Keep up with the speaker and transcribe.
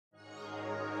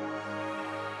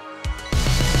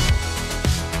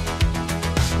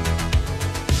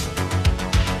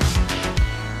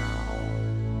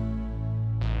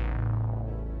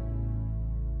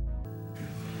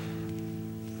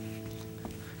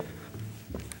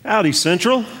Howdy,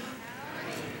 Central.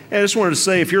 Hey, I just wanted to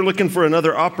say, if you're looking for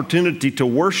another opportunity to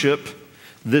worship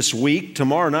this week,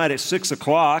 tomorrow night at 6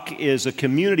 o'clock is a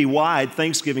community-wide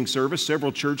Thanksgiving service.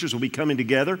 Several churches will be coming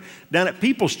together. Down at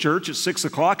People's Church at 6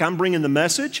 o'clock, I'm bringing the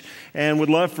message and would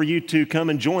love for you to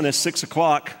come and join us 6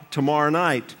 o'clock tomorrow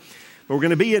night. We're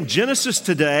going to be in Genesis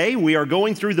today. We are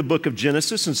going through the book of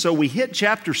Genesis, and so we hit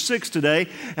chapter 6 today,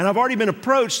 and I've already been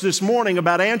approached this morning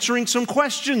about answering some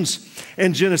questions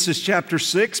in Genesis chapter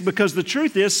 6, because the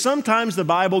truth is sometimes the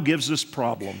Bible gives us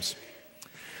problems.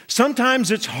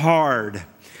 Sometimes it's hard.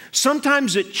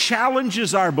 Sometimes it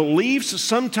challenges our beliefs.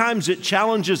 Sometimes it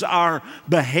challenges our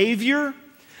behavior.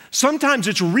 Sometimes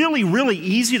it's really, really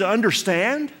easy to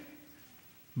understand,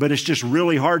 but it's just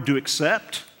really hard to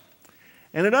accept.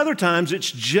 And at other times, it's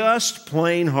just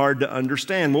plain hard to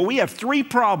understand. Well, we have three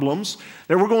problems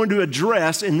that we're going to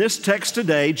address in this text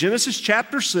today, Genesis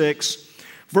chapter 6,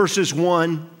 verses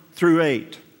 1 through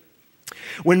 8.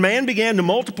 When man began to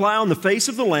multiply on the face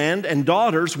of the land and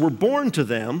daughters were born to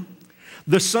them,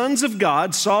 the sons of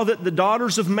God saw that the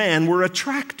daughters of man were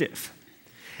attractive,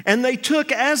 and they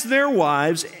took as their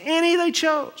wives any they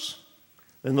chose.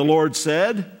 Then the Lord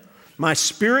said, "My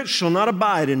spirit shall not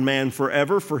abide in man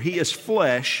forever, for he is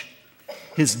flesh.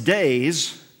 His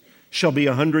days shall be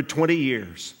 120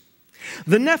 years.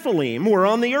 The Nephilim were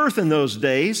on the earth in those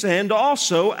days, and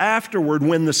also afterward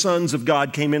when the sons of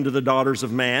God came into the daughters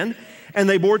of man, and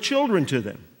they bore children to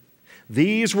them.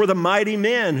 These were the mighty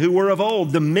men who were of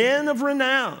old, the men of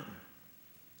renown.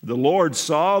 The Lord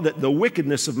saw that the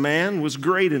wickedness of man was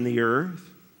great in the earth,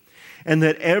 and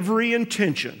that every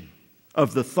intention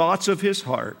of the thoughts of his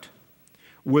heart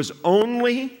was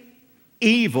only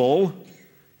evil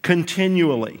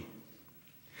continually.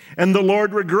 And the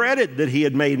Lord regretted that he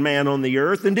had made man on the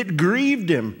earth, and it grieved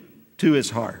him to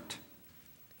his heart.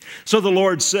 So the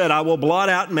Lord said, I will blot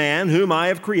out man, whom I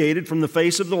have created from the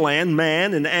face of the land,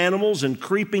 man and animals and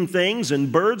creeping things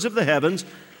and birds of the heavens,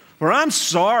 for I'm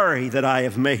sorry that I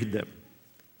have made them.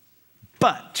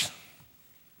 But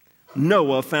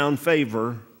Noah found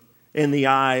favor in the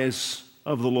eyes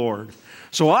of the Lord."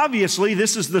 So obviously,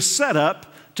 this is the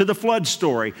setup to the flood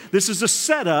story. This is a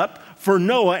setup for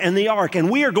Noah and the ark, and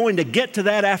we are going to get to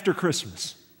that after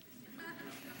Christmas.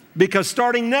 Because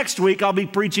starting next week, I'll be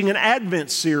preaching an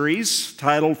Advent series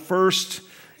titled First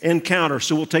Encounter.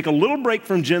 So we'll take a little break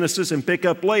from Genesis and pick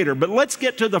up later. But let's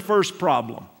get to the first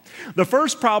problem. The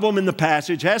first problem in the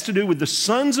passage has to do with the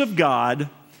sons of God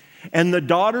and the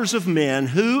daughters of men.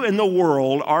 Who in the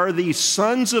world are these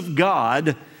sons of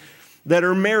God that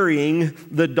are marrying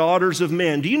the daughters of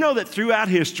men? Do you know that throughout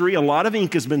history, a lot of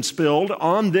ink has been spilled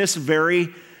on this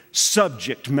very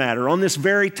subject matter, on this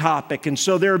very topic? And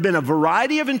so there have been a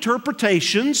variety of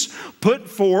interpretations put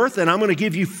forth, and I'm going to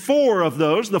give you four of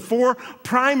those, the four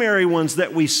primary ones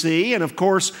that we see. And of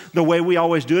course, the way we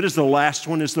always do it is the last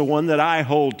one is the one that I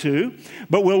hold to.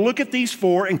 But we'll look at these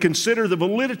four and consider the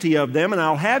validity of them, and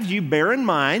I'll have you bear in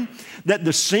mind that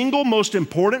the single most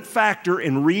important factor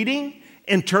in reading,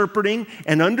 interpreting,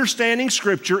 and understanding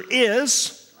Scripture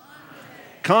is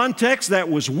context. That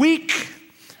was weak,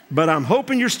 but I'm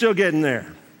hoping you're still getting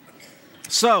there.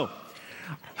 So,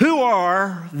 who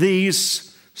are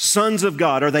these sons of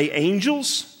God? Are they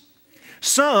angels?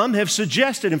 Some have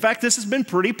suggested, in fact, this has been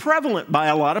pretty prevalent by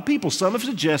a lot of people. Some have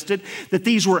suggested that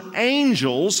these were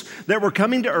angels that were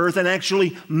coming to earth and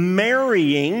actually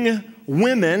marrying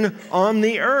women on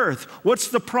the earth. What's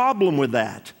the problem with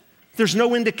that? There's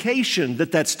no indication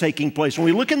that that's taking place. When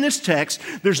we look in this text,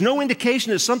 there's no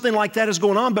indication that something like that is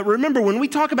going on. But remember, when we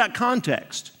talk about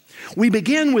context, we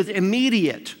begin with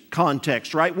immediate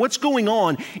context, right? What's going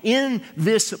on in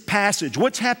this passage?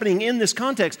 What's happening in this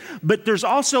context? But there's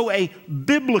also a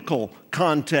biblical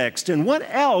context. And what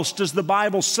else does the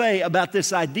Bible say about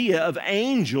this idea of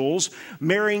angels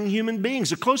marrying human beings?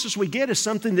 The closest we get is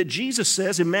something that Jesus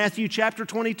says in Matthew chapter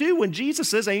 22, when Jesus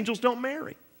says angels don't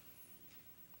marry.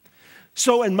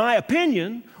 So in my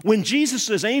opinion, when Jesus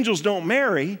says angels don't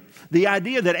marry, the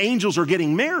idea that angels are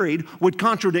getting married would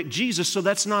contradict Jesus, so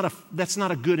that's not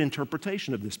a good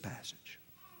interpretation of this passage.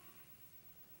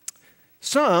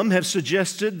 Some have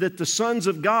suggested that the sons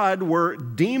of God were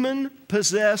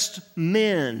demon-possessed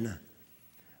men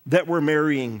that were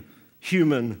marrying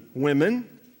human women.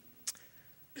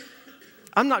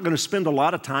 I'm not going to spend a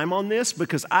lot of time on this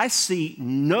because I see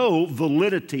no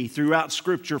validity throughout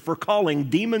Scripture for calling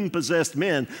demon-possessed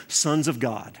men sons of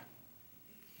God.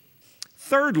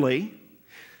 Thirdly,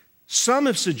 some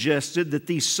have suggested that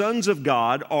these sons of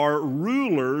God are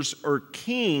rulers or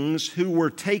kings who were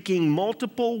taking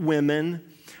multiple women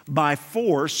by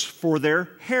force for their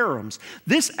harems.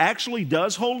 This actually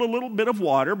does hold a little bit of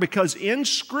water because in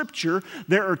Scripture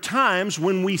there are times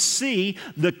when we see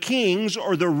the kings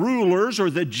or the rulers or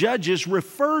the judges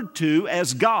referred to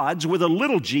as gods with a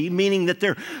little g, meaning that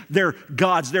they're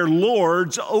gods, they're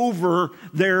lords over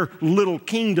their little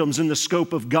kingdoms in the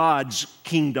scope of God's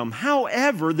kingdom.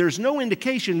 However, there's no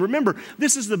indication, remember,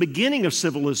 this is the beginning of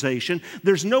civilization,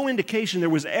 there's no indication there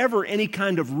was ever any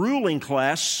kind of ruling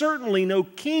class, certainly no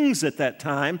kings at that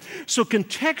time. So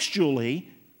contextually,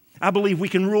 I believe we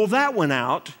can rule that one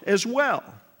out as well.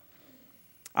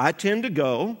 I tend to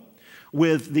go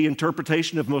with the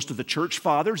interpretation of most of the church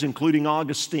fathers, including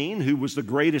Augustine, who was the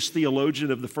greatest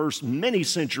theologian of the first many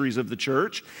centuries of the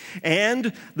church,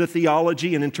 and the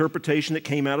theology and interpretation that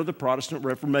came out of the Protestant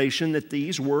Reformation, that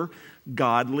these were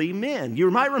godly men.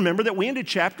 You might remember that we ended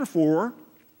chapter 4.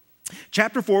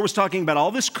 Chapter 4 was talking about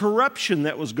all this corruption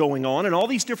that was going on and all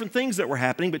these different things that were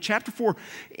happening, but chapter 4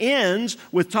 ends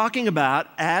with talking about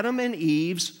Adam and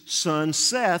Eve's son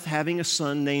Seth having a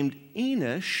son named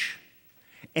Enosh,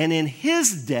 and in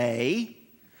his day,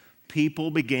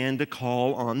 people began to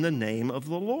call on the name of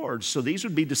the Lord. So these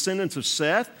would be descendants of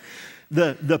Seth,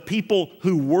 the people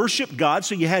who worship God.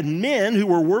 So you had men who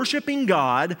were worshiping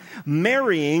God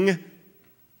marrying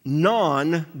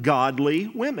non-godly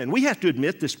women. We have to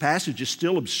admit this passage is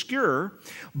still obscure,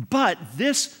 but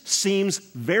this seems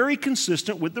very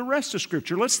consistent with the rest of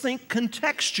Scripture. Let's think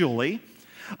contextually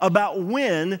about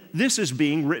when this is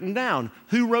being written down.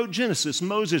 Who wrote Genesis?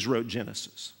 Moses wrote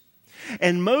Genesis.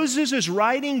 And Moses is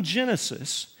writing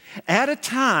Genesis at a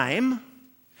time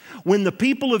when the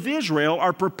people of Israel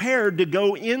are prepared to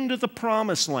go into the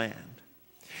Promised Land.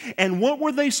 And what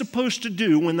were they supposed to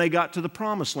do when they got to the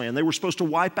Promised Land? They were supposed to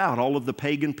wipe out all of the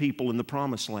pagan people in the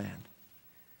Promised Land.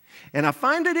 And I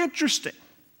find it interesting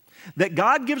that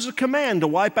God gives a command to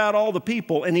wipe out all the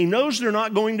people, and He knows they're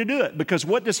not going to do it, because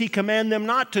what does He command them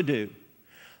not to do?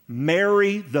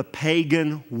 Marry the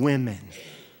pagan women.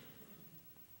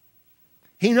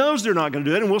 He knows they're not going to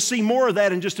do it, and we'll see more of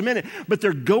that in just a minute. But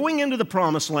they're going into the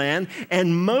Promised Land,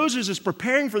 and Moses is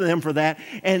preparing for them for that.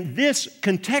 And this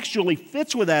contextually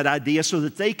fits with that idea so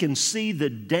that they can see the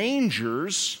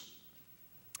dangers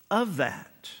of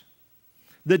that.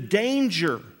 The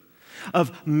danger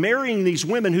of marrying these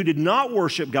women who did not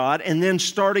worship God and then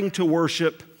starting to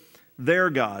worship their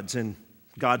gods. And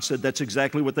God said that's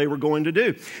exactly what they were going to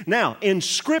do. Now, in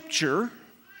Scripture,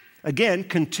 again,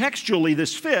 contextually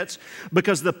this fits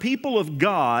because the people of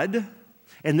God,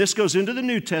 and this goes into the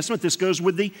New Testament, this goes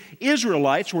with the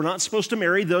Israelites, were not supposed to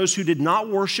marry those who did not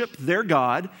worship their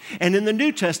God. And in the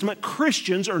New Testament,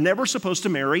 Christians are never supposed to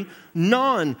marry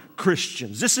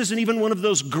non-Christians. This isn't even one of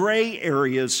those gray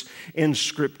areas in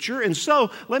Scripture. And so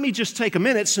let me just take a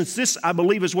minute, since this, I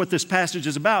believe, is what this passage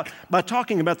is about, by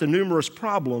talking about the numerous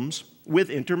problems with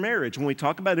intermarriage. When we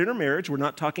talk about intermarriage, we're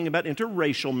not talking about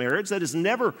interracial marriage. That is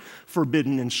never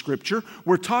forbidden in Scripture.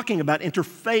 We're talking about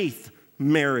interfaith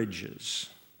marriages.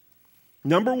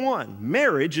 Number one,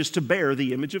 marriage is to bear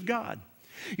the image of God.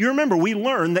 You remember, we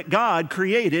learned that God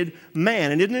created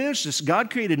man. And isn't it interesting?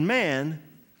 God created man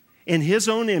in His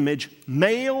own image,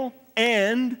 male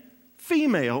and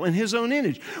female in His own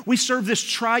image. We serve this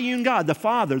triune God, the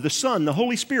Father, the Son, the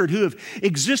Holy Spirit, who have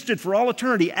existed for all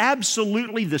eternity,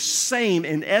 absolutely the same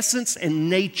in essence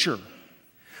and nature.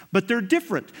 But they're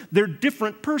different. They're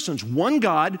different persons. One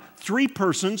God, three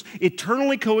persons,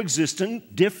 eternally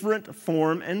coexistent, different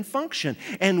form and function.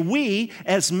 And we,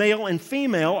 as male and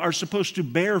female, are supposed to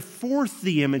bear forth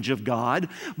the image of God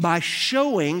by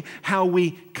showing how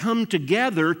we come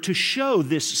together to show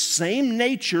this same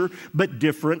nature, but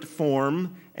different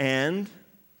form and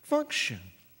function.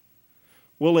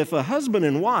 Well, if a husband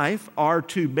and wife are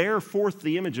to bear forth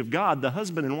the image of God, the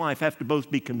husband and wife have to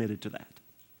both be committed to that.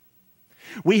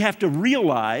 We have to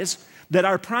realize that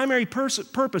our primary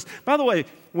purpose, by the way,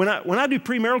 when I do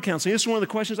premarital counseling, this is one of the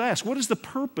questions I ask. What is the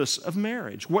purpose of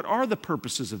marriage? What are the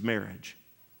purposes of marriage?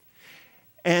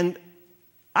 And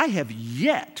I have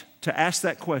yet to ask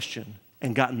that question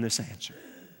and gotten this answer.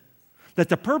 That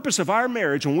the purpose of our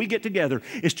marriage when we get together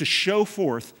is to show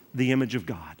forth the image of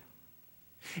God.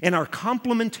 And our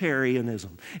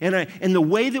complementarianism, and the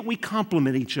way that we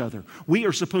complement each other, we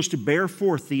are supposed to bear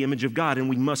forth the image of God, and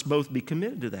we must both be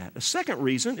committed to that. A second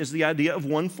reason is the idea of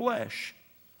one flesh.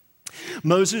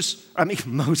 Moses,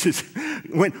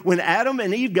 when Adam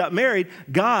and Eve got married,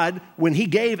 God, when He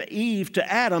gave Eve to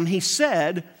Adam, He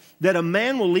said that a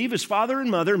man will leave his father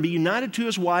and mother and be united to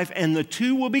his wife, and the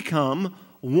two will become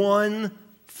one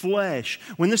flesh.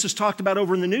 When this is talked about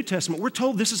over in the New Testament, we're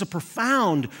told this is a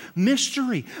profound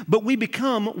mystery, but we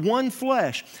become one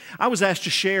flesh. I was asked to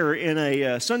share in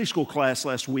a Sunday school class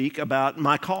last week about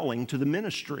my calling to the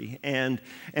ministry, and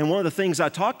one of the things I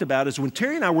talked about is when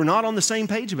Terry and I were not on the same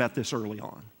page about this early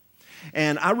on,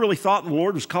 and I really thought the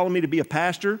Lord was calling me to be a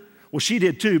pastor. Well, she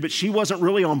did too, but she wasn't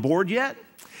really on board yet.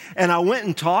 And I went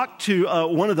and talked to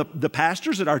one of the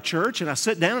pastors at our church, and I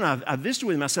sat down and I visited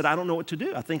with him. I said, I don't know what to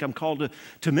do. I think I'm called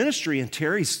to ministry, and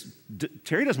Terry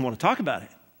doesn't want to talk about it.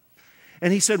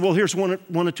 And he said, well, here's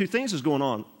one of two things is going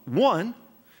on. One,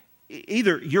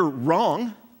 either you're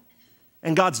wrong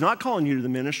and God's not calling you to the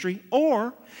ministry,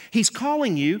 or He's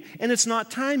calling you and it's not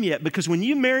time yet, because when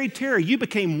you married Terry, you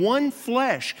became one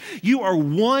flesh. You are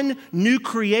one new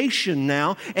creation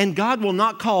now, and God will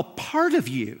not call part of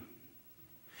you.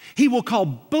 He will call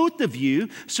both of you,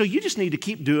 so you just need to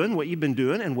keep doing what you've been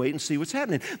doing and wait and see what's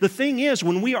happening. The thing is,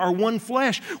 when we are one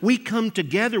flesh, we come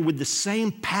together with the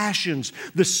same passions,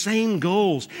 the same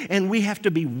goals, and we have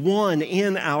to be one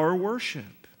in our worship.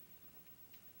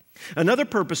 Another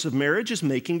purpose of marriage is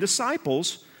making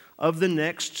disciples of the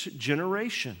next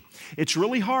generation. It's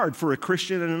really hard for a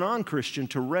Christian and a non-Christian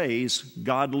to raise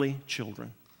godly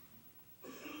children.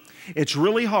 It's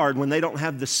really hard when they don't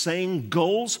have the same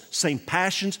goals, same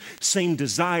passions, same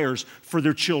desires for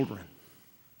their children.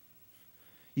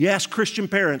 You ask Christian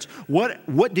parents,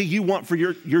 what do you want for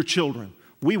your children?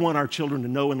 We want our children to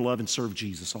know and love and serve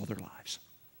Jesus all their lives.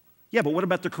 Yeah, but what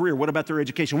about their career? What about their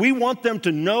education? We want them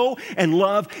to know and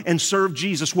love and serve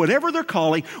Jesus. Whatever their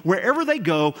calling, wherever they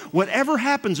go, whatever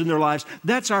happens in their lives,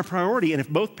 that's our priority. And if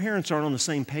both parents aren't on the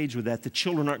same page with that, the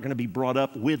children aren't going to be brought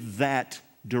up with that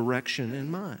direction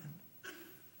in mind.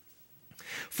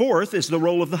 Fourth is the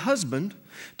role of the husband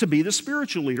to be the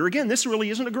spiritual leader. Again, this really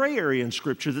isn't a gray area in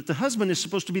Scripture, that the husband is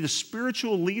supposed to be the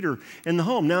spiritual leader in the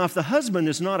home. Now, if the husband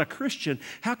is not a Christian,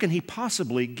 how can he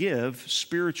possibly give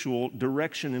spiritual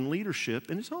direction and leadership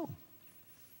in his home?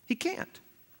 He can't.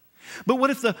 But what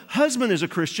if the husband is a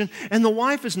Christian and the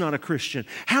wife is not a Christian?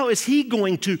 How is he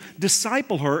going to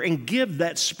disciple her and give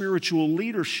that spiritual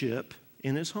leadership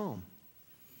in his home?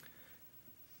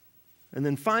 And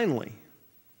then finally,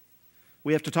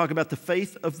 we have to talk about the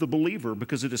faith of the believer,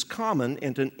 because it is common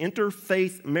in an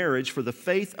interfaith marriage for the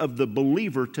faith of the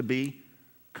believer to be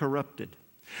corrupted.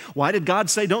 Why did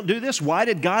God say don't do this? Why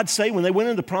did God say when they went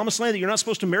into the promised land that you're not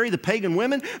supposed to marry the pagan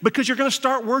women? Because you're going to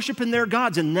start worshiping their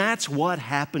gods, and that's what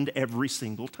happened every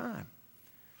single time.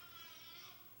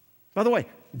 By the way,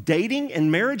 dating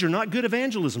and marriage are not good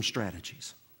evangelism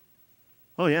strategies.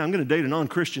 Oh yeah, I'm going to date a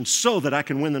non-Christian so that I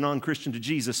can win the non-Christian to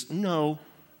Jesus. No.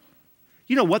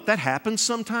 You know what? That happens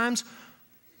sometimes.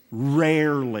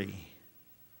 Rarely.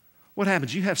 What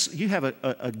happens? You have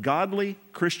a godly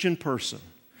Christian person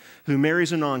who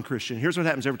marries a non-Christian. Here's what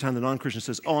happens every time the non-Christian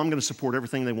says, oh, I'm going to support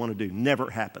everything they want to do. Never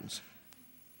happens.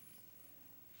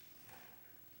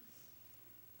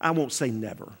 I won't say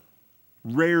never.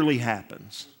 Rarely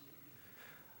happens.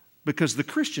 Because the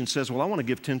Christian says, well, I want to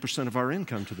give 10% of our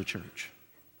income to the church.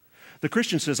 The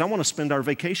Christian says, I want to spend our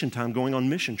vacation time going on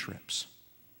mission trips.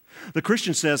 The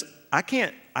Christian says, I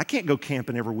can't go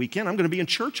camping every weekend. I'm going to be in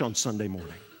church on Sunday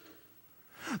morning.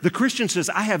 The Christian says,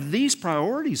 I have these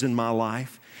priorities in my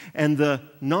life, and the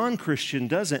non-Christian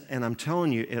doesn't. And I'm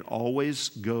telling you, it always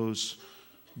goes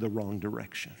the wrong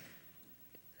direction.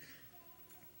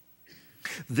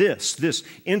 This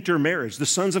intermarriage, the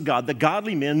sons of God, the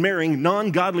godly men marrying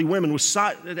non-godly women, was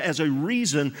cited as a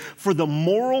reason for the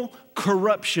moral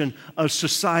corruption of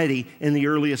society in the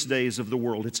earliest days of the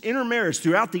world. It's intermarriage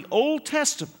throughout the Old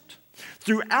Testament,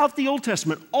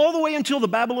 all the way until the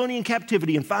Babylonian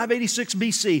captivity in 586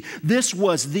 BC. This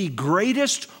was the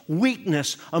greatest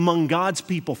weakness among God's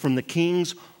people, from the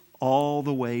kings all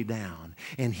the way down.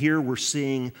 And here we're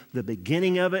seeing the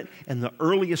beginning of it and the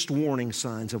earliest warning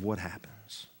signs of what happens.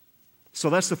 So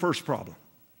that's the first problem.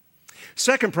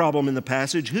 Second problem in the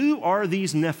passage, who are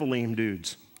these Nephilim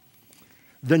dudes?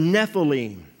 The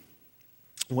Nephilim.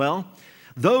 Well,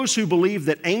 those who believe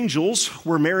that angels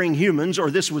were marrying humans, or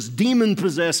this was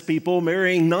demon-possessed people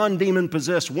marrying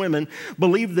non-demon-possessed women,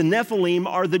 believe the Nephilim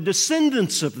are the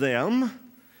descendants of them.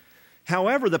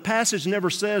 However, the passage never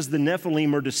says the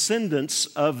Nephilim are descendants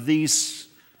of these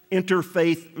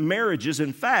interfaith marriages.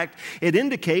 In fact, it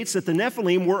indicates that the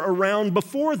Nephilim were around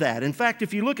before that. In fact,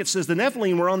 if you look, it says the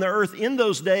Nephilim were on the earth in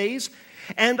those days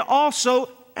and also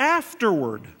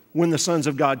afterward, when the sons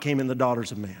of God came in the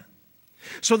daughters of man.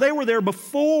 So they were there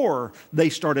before they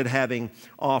started having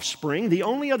offspring. The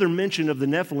only other mention of the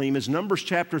Nephilim is Numbers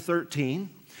chapter 13.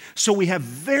 So we have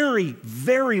very,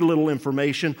 very little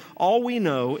information. All we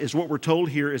know is what we're told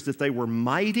here is that they were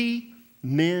mighty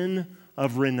men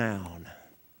of renown.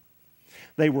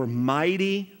 They were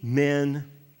mighty men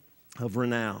of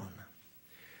renown.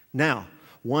 Now,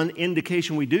 one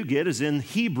indication we do get is in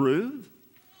Hebrew,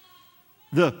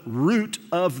 the root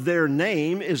of their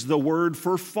name is the word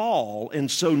for fall. And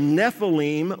so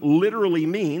Nephilim literally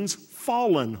means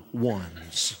fallen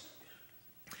ones.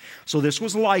 So this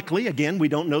was likely, again, we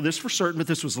don't know this for certain, but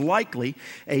this was likely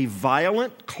a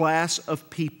violent class of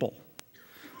people,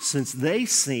 since they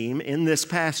seem in this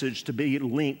passage to be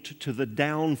linked to the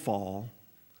downfall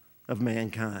of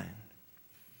mankind.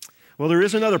 Well, there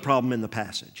is another problem in the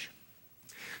passage.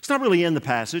 It's not really in the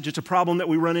passage, it's a problem that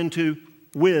we run into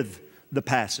with the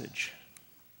passage.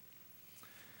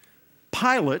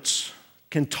 Pilots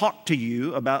can talk to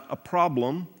you about a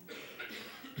problem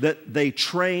that they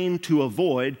train to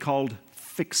avoid called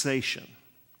fixation.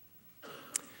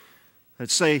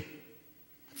 Let's say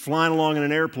flying along in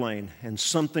an airplane and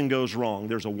something goes wrong.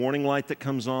 There's a warning light that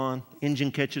comes on,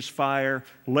 engine catches fire,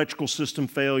 electrical system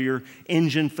failure,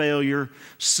 engine failure,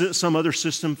 some other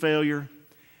system failure.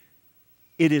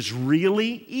 It is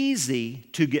really easy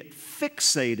to get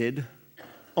fixated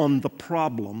on the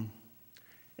problem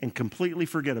and completely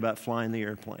forget about flying the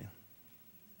airplane.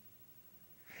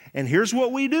 And here's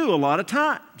what we do a lot of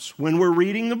times when we're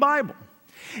reading the Bible,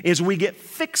 is we get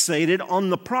fixated on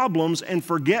the problems and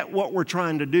forget what we're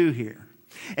trying to do here.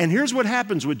 And here's what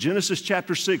happens with Genesis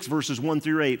chapter 6, verses 1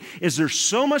 through 8, is there's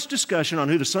so much discussion on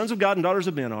who the sons of God and daughters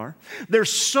of men are.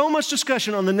 There's so much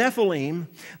discussion on the Nephilim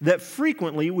that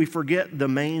frequently we forget the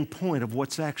main point of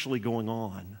what's actually going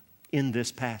on in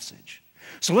this passage.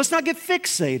 So let's not get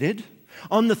fixated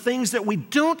on the things that we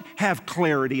don't have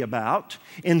clarity about.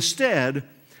 Instead,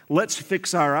 let's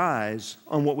fix our eyes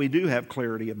on what we do have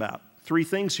clarity about. Three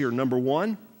things here. Number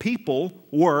one, people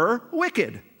were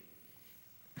wicked.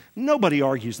 Nobody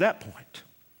argues that point.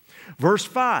 Verse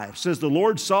 5 says, the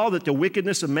Lord saw that the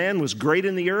wickedness of man was great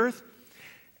in the earth.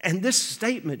 And this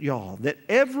statement, y'all, that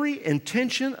every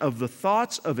intention of the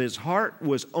thoughts of his heart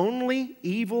was only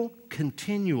evil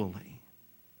continually.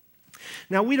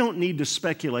 Now, we don't need to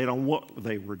speculate on what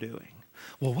they were doing.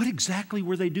 Well, what exactly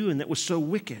were they doing that was so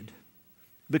wicked?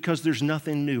 Because there's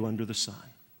nothing new under the sun.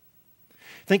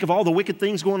 Think of all the wicked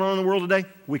things going on in the world today,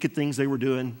 wicked things they were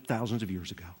doing thousands of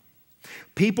years ago.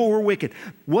 People were wicked.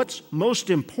 What's most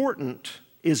important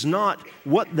is not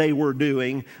what they were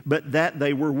doing, but that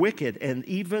they were wicked, and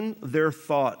even their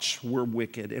thoughts were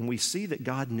wicked, and we see that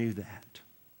God knew that.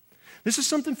 This is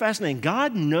something fascinating.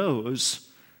 God knows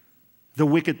the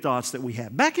wicked thoughts that we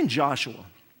have. Back in Joshua,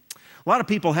 a lot of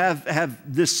people have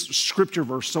this scripture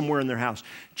verse somewhere in their house.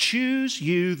 Choose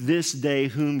you this day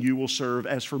whom you will serve.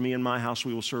 As for me and my house,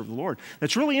 we will serve the Lord.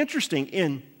 That's really interesting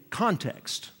in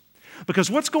context. Because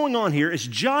what's going on here is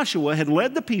Joshua had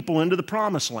led the people into the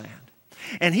promised land.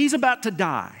 And he's about to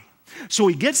die. So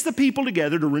he gets the people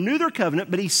together to renew their covenant.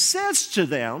 But he says to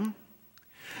them,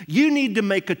 you need to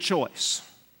make a choice.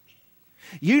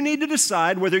 You need to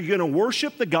decide whether you're going to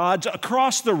worship the gods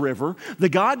across the river, the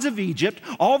gods of Egypt,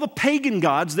 all the pagan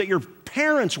gods that your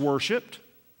parents worshiped,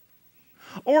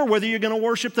 or whether you're going to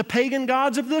worship the pagan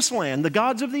gods of this land, the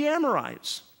gods of the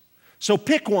Amorites. So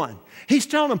pick one. He's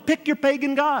telling them, pick your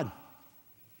pagan god.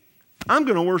 I'm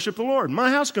going to worship the Lord. My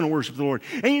house is going to worship the Lord.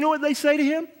 And you know what they say to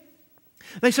him?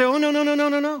 They say, oh,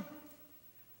 no.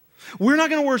 We're not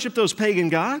going to worship those pagan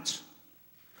gods.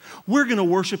 We're going to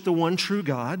worship the one true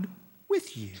God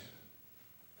with you.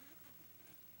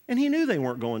 And he knew they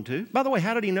weren't going to. By the way,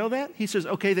 how did he know that? He says,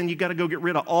 okay, then you got to go get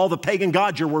rid of all the pagan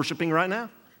gods you're worshiping right now.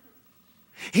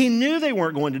 He knew they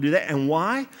weren't going to do that. And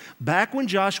why? Back when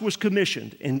Joshua was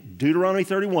commissioned in Deuteronomy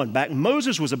 31, back when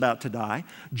Moses was about to die,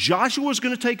 Joshua was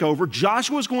going to take over.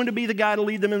 Joshua was going to be the guy to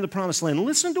lead them into the promised land.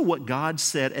 Listen to what God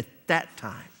said at that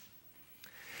time.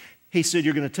 He said,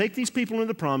 you're going to take these people into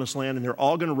the promised land and they're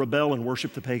all going to rebel and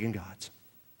worship the pagan gods.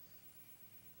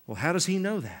 Well, how does he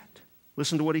know that?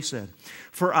 Listen to what he said.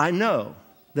 For I know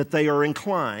that they are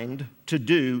inclined to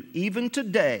do even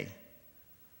today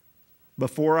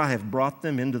before I have brought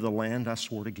them into the land I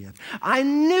swore to give. I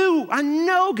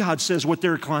know God says what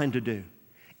they're inclined to do.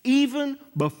 Even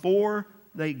before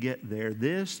they get there.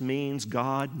 This means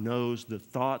God knows the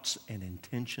thoughts and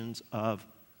intentions of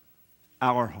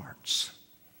our hearts.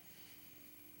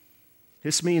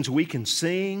 This means we can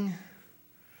sing,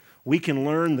 we can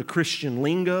learn the Christian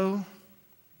lingo,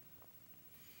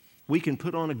 we can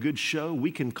put on a good show,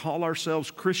 we can call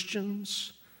ourselves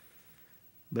Christians,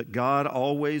 but God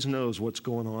always knows what's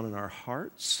going on in our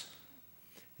hearts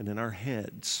and in our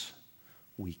heads.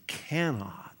 We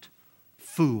cannot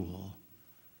fool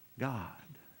God.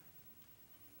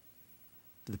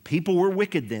 The people were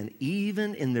wicked then,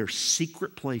 even in their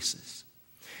secret places.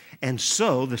 And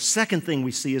so the second thing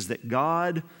we see is that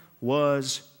God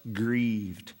was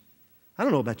grieved. I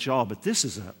don't know about y'all, but this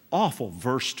is an awful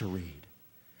verse to read.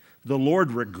 The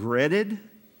Lord regretted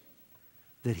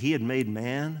that he had made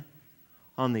man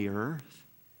on the earth,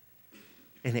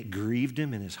 and it grieved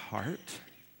him in his heart.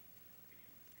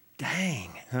 Dang,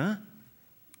 huh?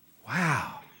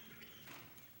 Wow.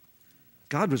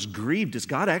 God was grieved. Does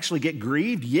God actually get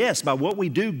grieved? Yes, by what we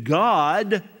do.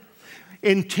 God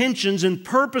intentions and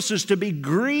purposes to be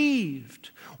grieved.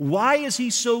 Why is he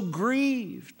so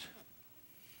grieved?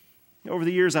 Over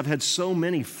the years, I've had so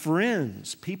many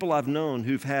friends, people I've known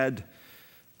who've had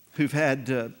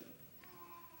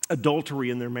adultery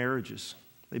in their marriages.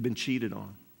 They've been cheated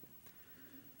on.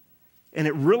 And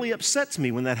it really upsets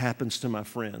me when that happens to my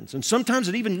friends. And sometimes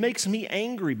it even makes me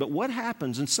angry. But what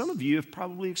happens, and some of you have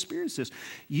probably experienced this,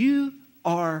 you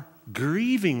are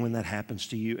grieving when that happens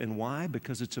to you. And why?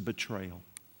 Because it's a betrayal.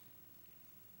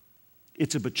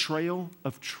 It's a betrayal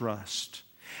of trust.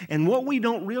 And what we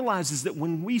don't realize is that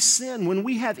when we sin, when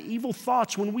we have evil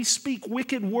thoughts, when we speak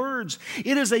wicked words,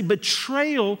 it is a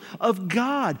betrayal of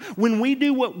God. When we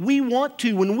do what we want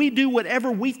to, when we do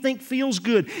whatever we think feels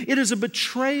good, it is a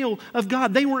betrayal of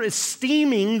God. They were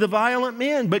esteeming the violent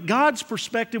men, but God's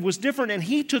perspective was different, and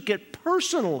he took it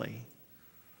personally.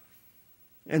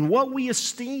 And what we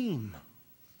esteem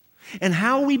and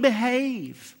how we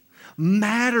behave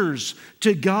matters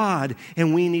to God,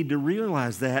 and we need to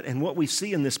realize that. And what we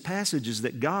see in this passage is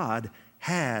that God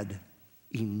had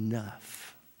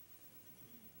enough.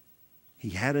 He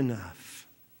had enough.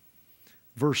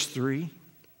 Verse 3,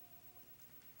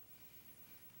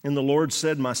 and the Lord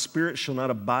said, my spirit shall not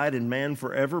abide in man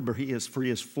forever, but he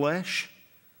is flesh.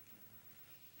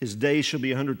 His days shall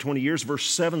be 120 years. Verse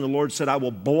 7, the Lord said, I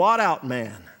will blot out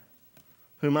man,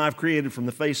 whom I've created from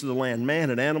the face of the land,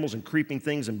 man and animals and creeping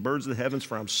things and birds of the heavens,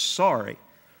 for I'm sorry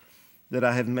that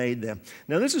I have made them.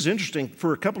 Now, this is interesting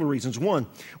for a couple of reasons. One,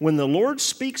 when the Lord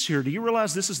speaks here, do you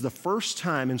realize this is the first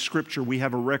time in Scripture we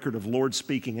have a record of Lord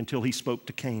speaking until he spoke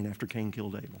to Cain after Cain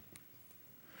killed Abel?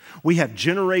 We have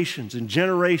generations and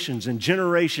generations and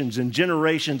generations and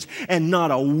generations, and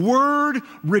not a word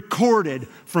recorded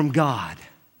from God.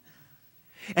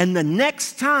 And the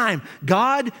next time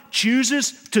God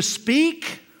chooses to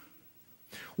speak,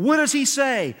 what does he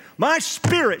say? My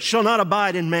spirit shall not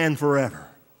abide in man forever.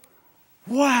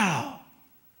 Wow.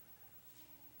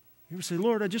 You ever say,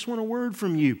 Lord, I just want a word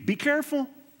from you. Be careful.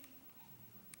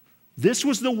 This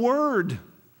was the word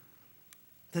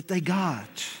that they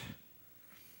got.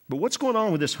 But what's going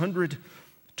on with this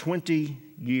 120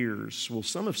 years? Well,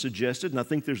 some have suggested, and I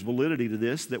think there's validity to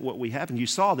this, that what we happened, you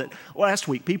saw that last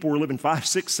week people were living 5,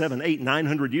 6, 7, 8,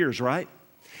 900 years, right?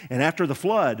 And after the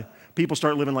flood, people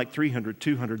start living like 300,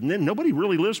 200, and then nobody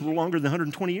really lives longer than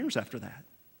 120 years after that.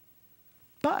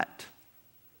 But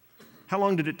how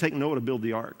long did it take Noah to build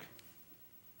the ark?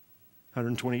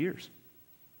 120 years.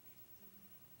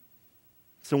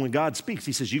 So when God speaks,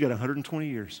 he says, you got 120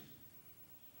 years.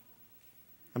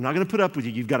 I'm not going to put up with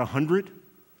you. You've got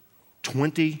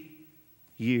 120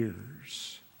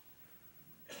 years.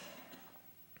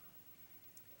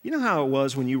 You know how it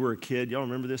was when you were a kid? Y'all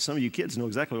remember this? Some of you kids know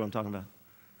exactly what I'm talking about.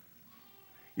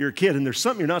 You're a kid and there's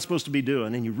something you're not supposed to be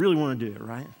doing and you really want to do it,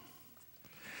 right?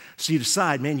 So you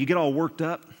decide, man, you get all worked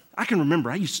up. I can remember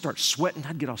I used to start sweating.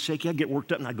 I'd get all shaky. I'd get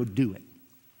worked up and I'd go do it.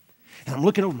 And I'm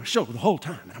looking over my shoulder the whole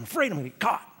time and I'm afraid I'm going to get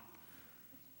caught.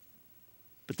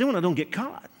 But then when I don't get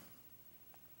caught,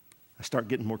 I start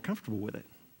getting more comfortable with it.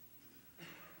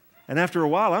 And after a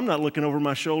while, I'm not looking over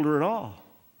my shoulder at all.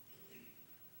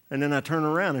 And then I turn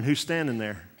around, and who's standing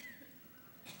there?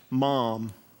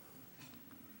 Mom.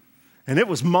 And it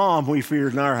was Mom we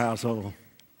feared in our household.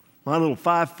 My little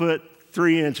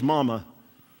 5'3" mama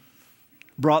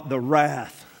brought the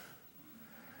wrath.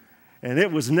 And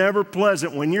it was never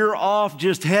pleasant when you're off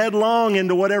just headlong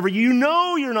into whatever you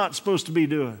know you're not supposed to be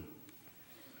doing.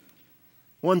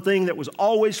 One thing that was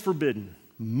always forbidden,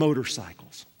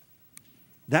 motorcycles.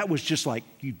 That was just like,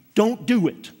 you don't do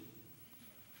it. A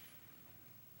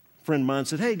friend of mine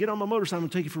said, hey, get on my motorcycle, I'm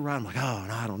going to take you for a ride. I'm like, oh,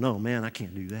 no, I don't know, man, I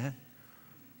can't do that.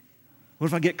 What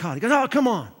if I get caught? He goes, oh, come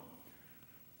on.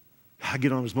 I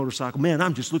get on his motorcycle. Man,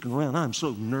 I'm just looking around. I'm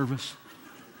so nervous.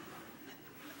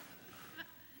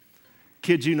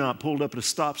 Kid you not, pulled up at a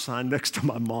stop sign next to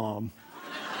my mom.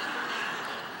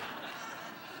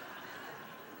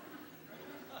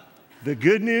 The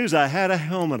good news, I had a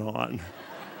helmet on.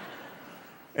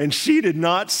 And she did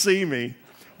not see me.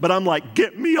 But I'm like,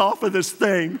 get me off of this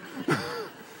thing. I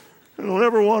don't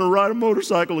ever want to ride a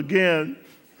motorcycle again.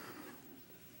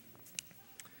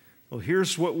 Well,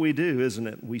 here's what we do, isn't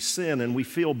it? We sin and we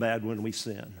feel bad when we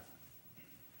sin.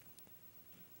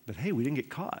 But hey, we didn't get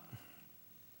caught.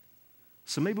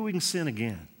 So maybe we can sin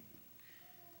again.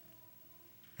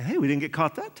 And hey, we didn't get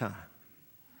caught that time.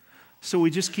 So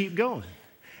we just keep going.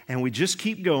 And we just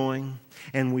keep going.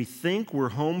 And we think we're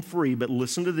home free. But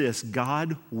listen to this.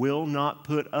 God will not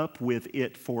put up with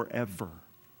it forever.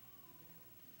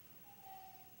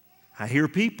 I hear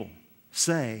people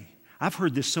say, I've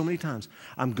heard this so many times,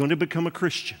 I'm going to become a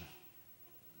Christian.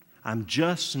 I'm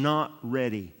just not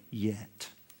ready yet.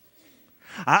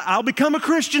 I'll become a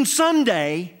Christian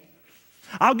someday.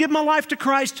 I'll give my life to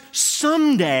Christ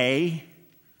someday.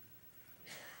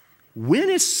 When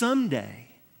is someday?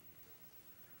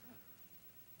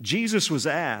 Jesus was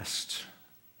asked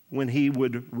when he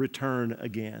would return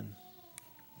again.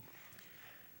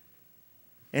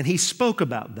 And he spoke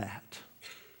about that.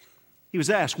 He was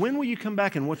asked, when will you come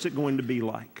back and what's it going to be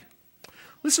like?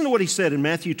 Listen to what he said in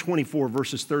Matthew 24,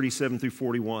 verses 37 through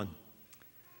 41.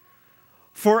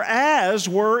 For as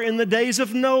were in the days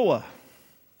of Noah,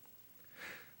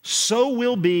 so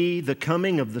will be the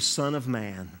coming of the Son of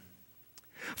Man.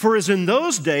 For as in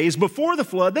those days before the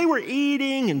flood, they were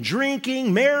eating and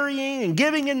drinking, marrying and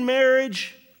giving in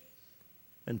marriage,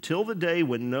 until the day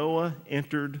when Noah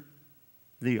entered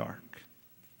the ark.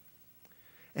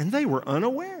 And they were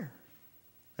unaware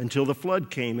until the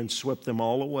flood came and swept them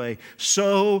all away.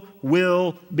 So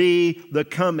will be the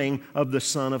coming of the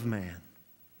Son of Man.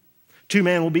 2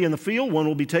 men will be in the field, one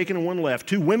will be taken and one left.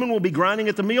 2 women will be grinding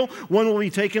at the mill, one will be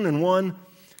taken and one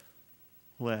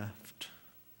left.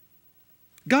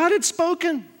 God had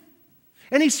spoken,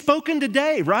 and He's spoken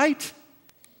today, right?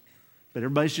 But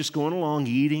everybody's just going along,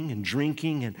 eating and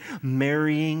drinking and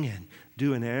marrying and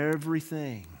doing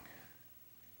everything.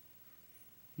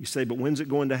 You say, but when's it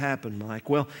going to happen, Mike?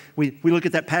 Well, we look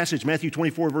at that passage, Matthew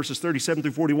 24, verses 37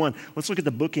 through 41. Let's look at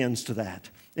the bookends to that.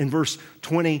 In verse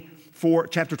 24,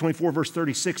 chapter 24, verse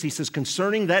 36, he says,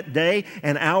 concerning that day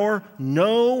and hour,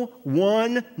 no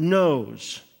one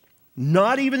knows,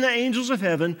 not even the angels of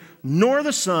heaven, nor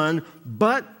the Son,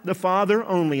 but the Father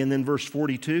only. And then verse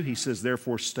 42, he says,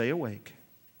 therefore stay awake,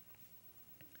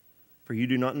 for you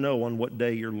do not know on what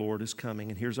day your Lord is coming.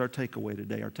 And here's our takeaway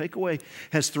today. Our takeaway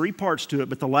has 3 parts to it,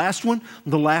 but the last one's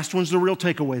the real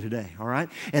takeaway today, all right?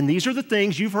 And these are the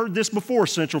things, you've heard this before,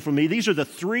 Central, from me. These are the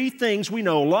 3 things we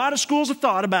know. A lot of schools have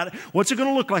thought about it. What's it going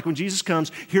to look like when Jesus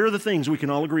comes? Here are the things we can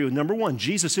all agree with. Number 1,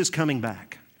 Jesus is coming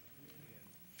back.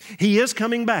 He is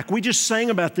coming back. We just sang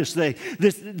about this day,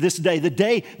 the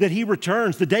day that He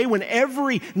returns, the day when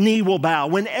every knee will bow,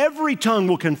 when every tongue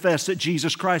will confess that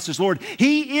Jesus Christ is Lord.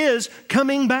 He is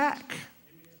coming back.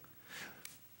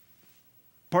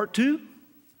 Part 2,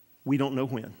 we don't know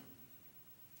when.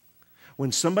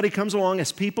 When somebody comes along,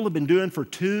 as people have been doing for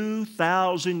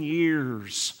 2,000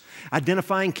 years,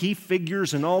 identifying key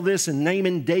figures and all this and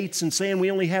naming dates and saying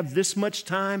we only have this much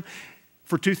time,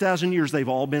 for 2,000 years, they've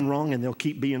all been wrong, and they'll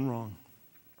keep being wrong.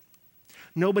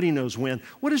 Nobody knows when.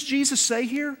 What does Jesus say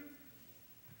here?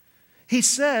 He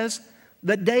says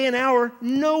that day and hour,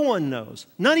 no one knows.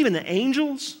 Not even the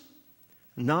angels,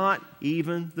 not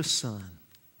even the Son.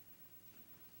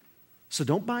 So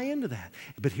don't buy into that.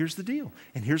 But here's the deal,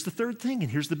 and here's the third thing,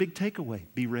 and here's the big takeaway.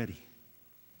 Be ready.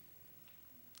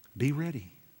 Be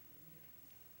ready.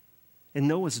 In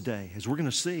Noah's day, as we're going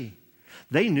to see,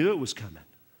 they knew it was coming.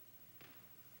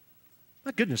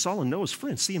 My goodness, all of Noah's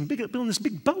friends see him building this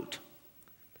big boat.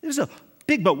 It was a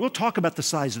big boat. We'll talk about the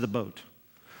size of the boat.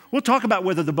 We'll talk about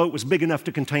whether the boat was big enough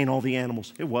to contain all the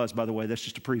animals. It was, by the way. That's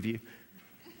just a preview.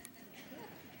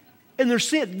 And they're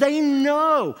seeing, they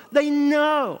know,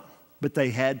 but they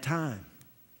had time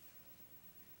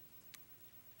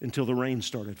until the rain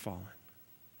started falling.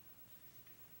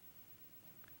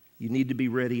 You need to be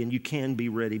ready, and you can be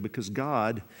ready, because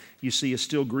God, you see, is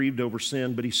still grieved over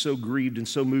sin, but He's so grieved and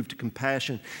so moved to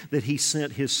compassion that He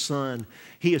sent His Son.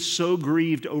 He is so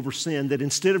grieved over sin that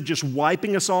instead of just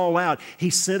wiping us all out, He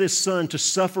sent His Son to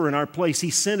suffer in our place. He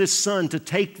sent His Son to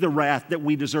take the wrath that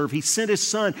we deserve. He sent His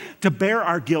Son to bear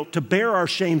our guilt, to bear our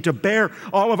shame, to bear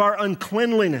all of our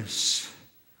uncleanliness.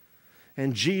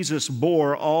 And Jesus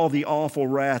bore all the awful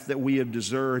wrath that we have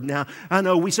deserved. Now, I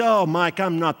know we say, oh, Mike,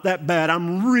 I'm not that bad.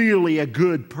 I'm really a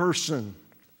good person.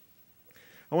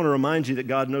 I want to remind you that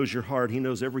God knows your heart. He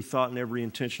knows every thought and every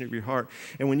intention of your heart.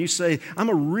 And when you say, I'm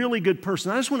a really good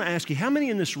person, I just want to ask you, how many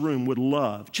in this room would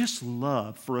just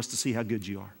love for us to see how good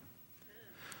you are?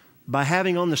 By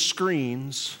having on the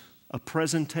screens a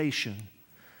presentation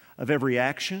of every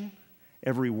action,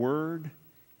 every word,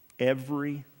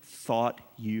 every thought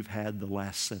you've had the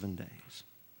last 7 days.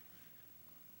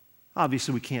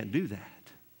 Obviously, we can't do that.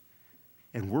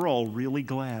 And we're all really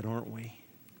glad, aren't we?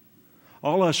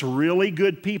 All us really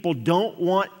good people don't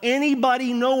want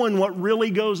anybody knowing what really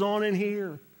goes on in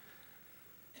here.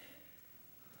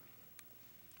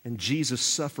 And Jesus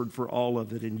suffered for all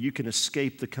of it, and you can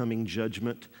escape the coming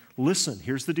judgment. Listen,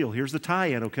 here's the deal. Here's the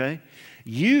tie-in, okay?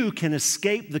 You can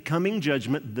escape the coming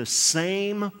judgment the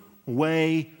same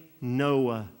way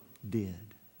Noah did.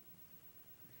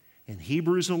 And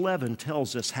Hebrews 11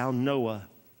 tells us how Noah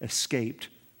escaped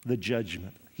the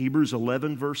judgment. Hebrews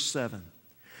 11, verse 7.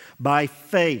 By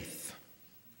faith,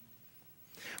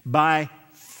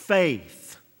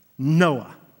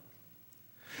 Noah,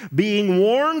 being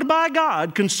warned by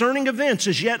God concerning events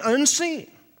as yet unseen,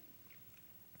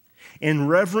 in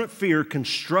reverent fear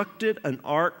constructed an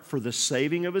ark for the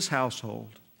saving of his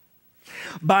household.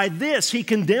 By this he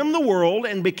condemned the world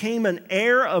and became an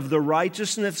heir of the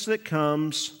righteousness that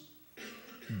comes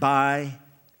by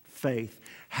faith.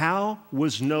 How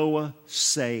was Noah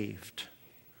saved?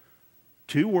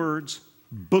 2 words,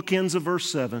 bookends of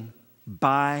verse 7,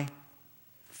 by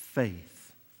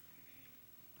faith.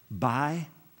 By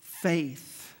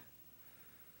faith.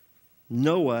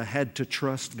 Noah had to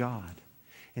trust God.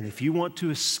 And if you want to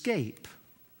escape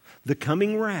the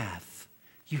coming wrath,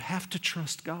 you have to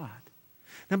trust God.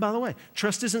 Now, by the way,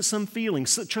 trust isn't some feeling.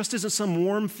 Trust isn't some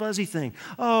warm, fuzzy thing.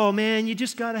 Oh, man, you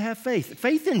just got to have faith.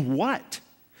 Faith in what?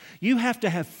 You have to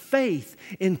have faith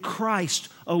in Christ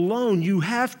alone. You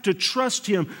have to trust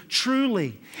Him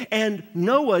truly. And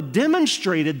Noah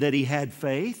demonstrated that he had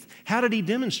faith. How did he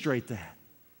demonstrate that?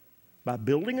 By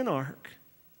building an ark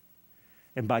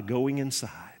and by going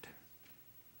inside.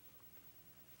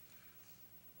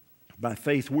 By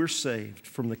faith, we're saved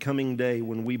from the coming day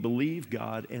when we believe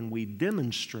God, and we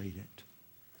demonstrate it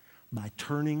by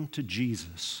turning to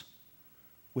Jesus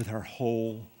with our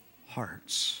whole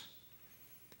hearts.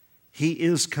 He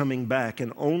is coming back,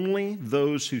 and only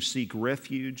those who seek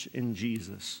refuge in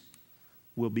Jesus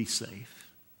will be safe.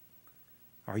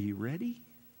 Are you ready?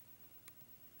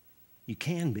 You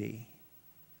can be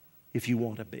if you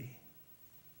want to be.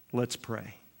 Let's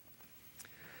pray.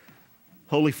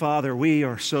 Holy Father, we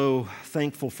are so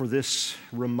thankful for this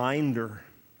reminder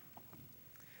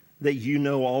that you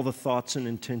know all the thoughts and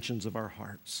intentions of our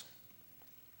hearts.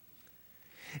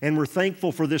 And we're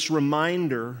thankful for this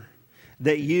reminder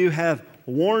that you have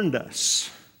warned us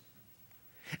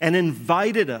and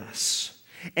invited us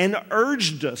and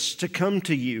urged us to come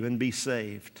to you and be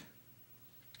saved.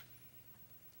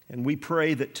 And we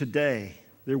pray that today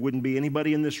there wouldn't be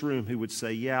anybody in this room who would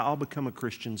say, yeah, I'll become a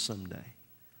Christian someday.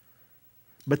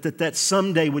 But that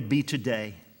someday would be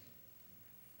today.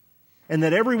 And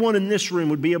that everyone in this room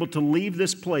would be able to leave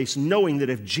this place knowing that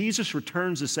if Jesus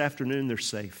returns this afternoon, they're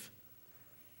safe.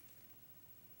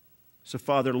 So,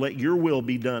 Father, let your will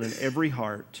be done in every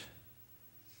heart.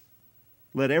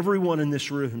 Let everyone in this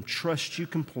room trust you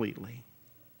completely.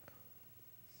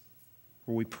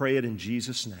 For we pray it in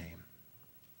Jesus' name.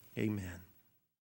 Amen.